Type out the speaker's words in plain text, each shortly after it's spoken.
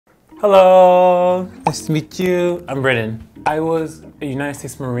Hello, nice to meet you. I'm Brennan. I was a United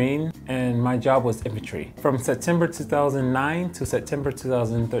States Marine and my job was infantry. From September 2009 to September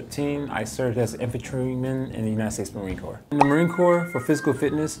 2013, I served as an infantryman in the United States Marine Corps. In the Marine Corps, for physical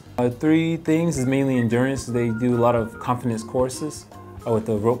fitness, three things is mainly endurance. They do a lot of confidence courses with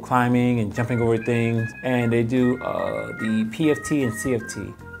the rope climbing and jumping over things. And they do the PFT and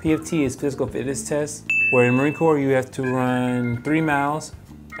CFT. PFT is physical fitness test, where in Marine Corps you have to run 3 miles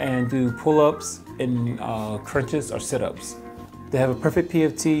and do pull-ups and crunches or sit-ups. To have a perfect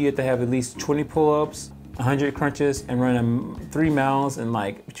PFT, you have to have at least 20 pull-ups, 100 crunches, and run 3 miles in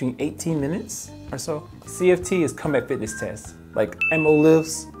like between 18 minutes or so. CFT is combat fitness test, like MO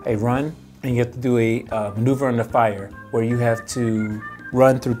lifts, a run, and you have to do a maneuver under fire, where you have to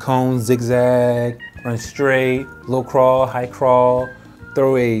run through cones, zigzag, run straight, low crawl, high crawl,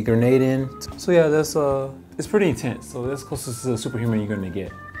 throw a grenade in. So yeah, that's it's pretty intense. So that's closest to the superhuman you're gonna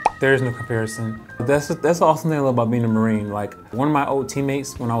get. There is no comparison. That's the awesome thing I love about being a Marine. Like one of my old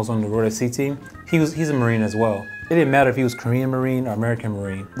teammates when I was on the Road at team, he's a Marine as well. It didn't matter if he was Korean Marine or American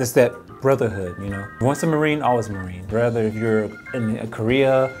Marine. That's that brotherhood, you know. Once a Marine, always a Marine. Whether if you're in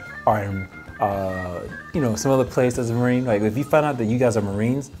Korea or in you know, some other place as a Marine, like if you find out that you guys are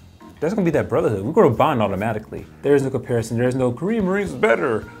Marines, there's gonna be that brotherhood. We're gonna bond automatically. There is no comparison. There's no Korean Marines is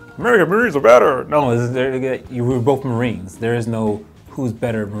better, American Marines are better. No, we're both Marines. There is no who's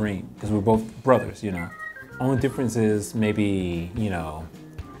better Marine, because we're both brothers, you know. Only difference is maybe, you know,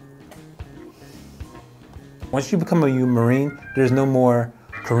 once you become a Marine, there's no more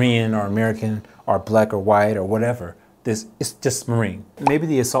Korean or American or black or white or whatever. It's just Marine. Maybe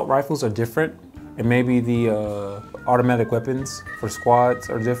the assault rifles are different, and maybe the automatic weapons for squads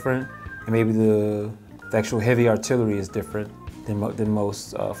are different, and maybe the actual heavy artillery is different than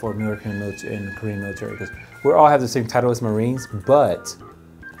most for American military and Korean military, because we all have the same title as Marines, but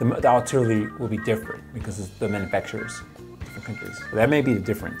the artillery will be different because it's the manufacturers, different countries. So that may be the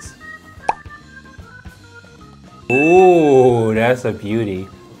difference. Ooh, that's a beauty.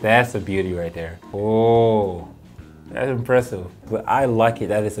 That's a beauty right there. Oh, that's impressive. But I like it.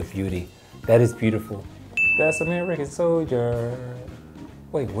 That is a beauty. That is beautiful. That's American soldier.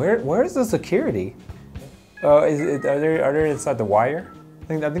 Wait, where is the security? Are they inside the wire? I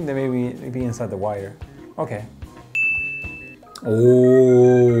think they may be inside the wire. Okay.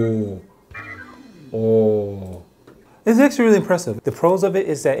 Oh. It's actually really impressive. The pros of it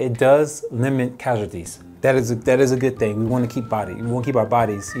is that it does limit casualties. That is a good thing. We want to keep our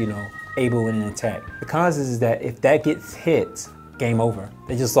bodies, you know, able and intact. The cons is that if that gets hit, game over.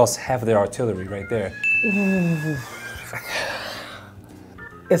 They just lost half of their artillery right there.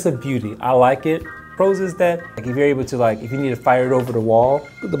 It's a beauty. I like it. Pros is that like if you're able to, like, if you need to fire it over the wall,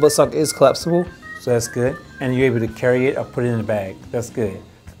 the buttstock is collapsible, so that's good. And you're able to carry it or put it in a bag. That's good.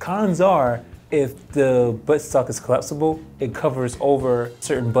 The cons are if the buttstock is collapsible, it covers over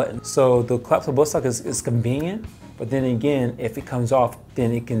certain buttons. So the collapsible buttstock is convenient, but then again, if it comes off,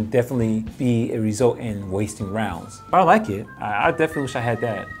 then it can definitely be a result in wasting rounds. I like it. I definitely wish I had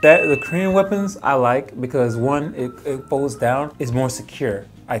that. The Korean weapons I like because one, it folds down. It's more secure,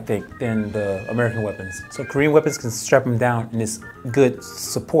 I think, than the American weapons. So Korean weapons can strap them down and it's good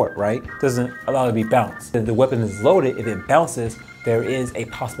support, right? Doesn't allow it to be bounced. If the weapon is loaded, if it bounces, there is a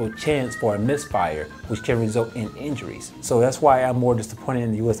possible chance for a misfire, which can result in injuries. So that's why I'm more disappointed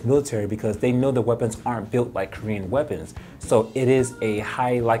in the US military, because they know the weapons aren't built like Korean weapons. So it is a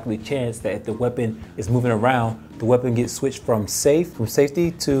high likely chance that if the weapon is moving around, the weapon gets switched from safety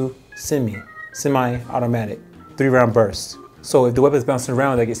to semi-automatic, 3-round burst. So if the weapon's bouncing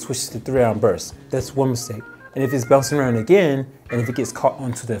around, that gets switched to 3-round burst. That's one mistake. And if it's bouncing around again, and if it gets caught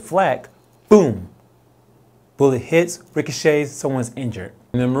onto the flak, boom. Bullet hits, ricochets, someone's injured.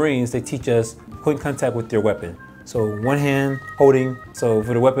 In the Marines, they teach us point contact with your weapon. So one hand holding, so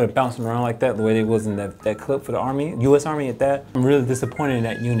for the weapon bouncing around like that, the way it was in that clip for the Army, US Army at that, I'm really disappointed in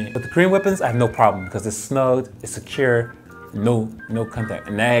that unit. But the Korean weapons, I have no problem because it's snug, it's secure, no contact.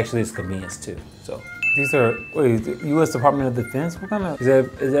 And that actually is convenience too, so. These are, wait, the US Department of Defense? What kind of, is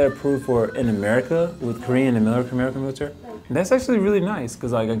that approved for in America with Korean and American military? That's actually really nice,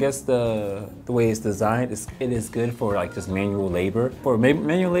 because like I guess the way it's designed, it is good for like just manual labor. For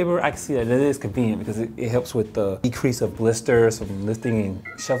manual labor, I can see that it is convenient because it helps with the decrease of blisters from lifting and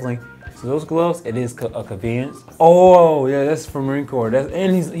shuffling. So those gloves, it is a convenience. Oh yeah, that's from Marine Corps.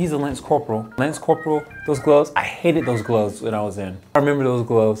 And he's a Lance Corporal. Lance Corporal, those gloves, I hated those gloves when I was in. I remember those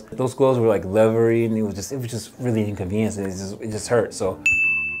gloves. Those gloves were like leathery, and it was just really inconvenient, and it just hurt. So.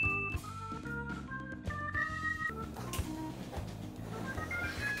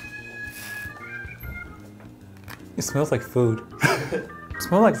 It smells like food. It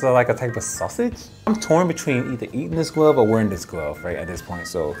smells like a type of sausage. I'm torn between either eating this glove or wearing this glove right at this point,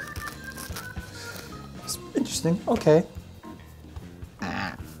 so it's interesting. Okay.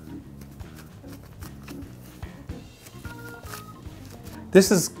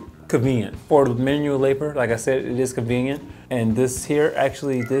 This is convenient for manual labor. Like I said, it is convenient. And this here,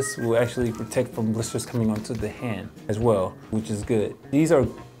 actually, this will actually protect from blisters coming onto the hand as well, which is good. These are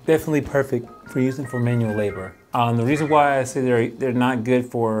definitely perfect for using for manual labor. The reason why I say they're not good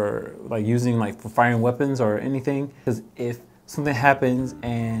for like using like for firing weapons or anything, because if something happens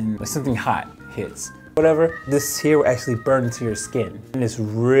and like something hot hits, whatever, this here will actually burn into your skin. And it's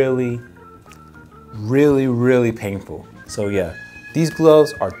really, really, really painful. So yeah. These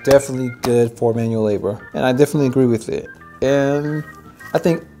gloves are definitely good for manual labor, and I definitely agree with it. And I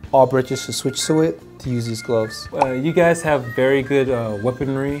think all bridges should switch to it to use these gloves. You guys have very good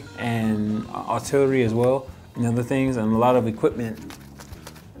weaponry and artillery as well, and other things, and a lot of equipment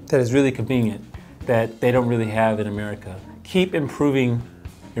that is really convenient that they don't really have in America. Keep improving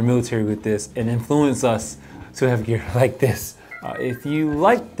your military with this and influence us to have gear like this. If you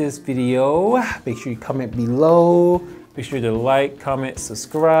like this video, make sure you comment below. Be sure to like, comment,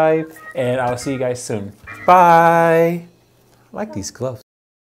 subscribe, and I'll see you guys soon. Bye! I like these gloves.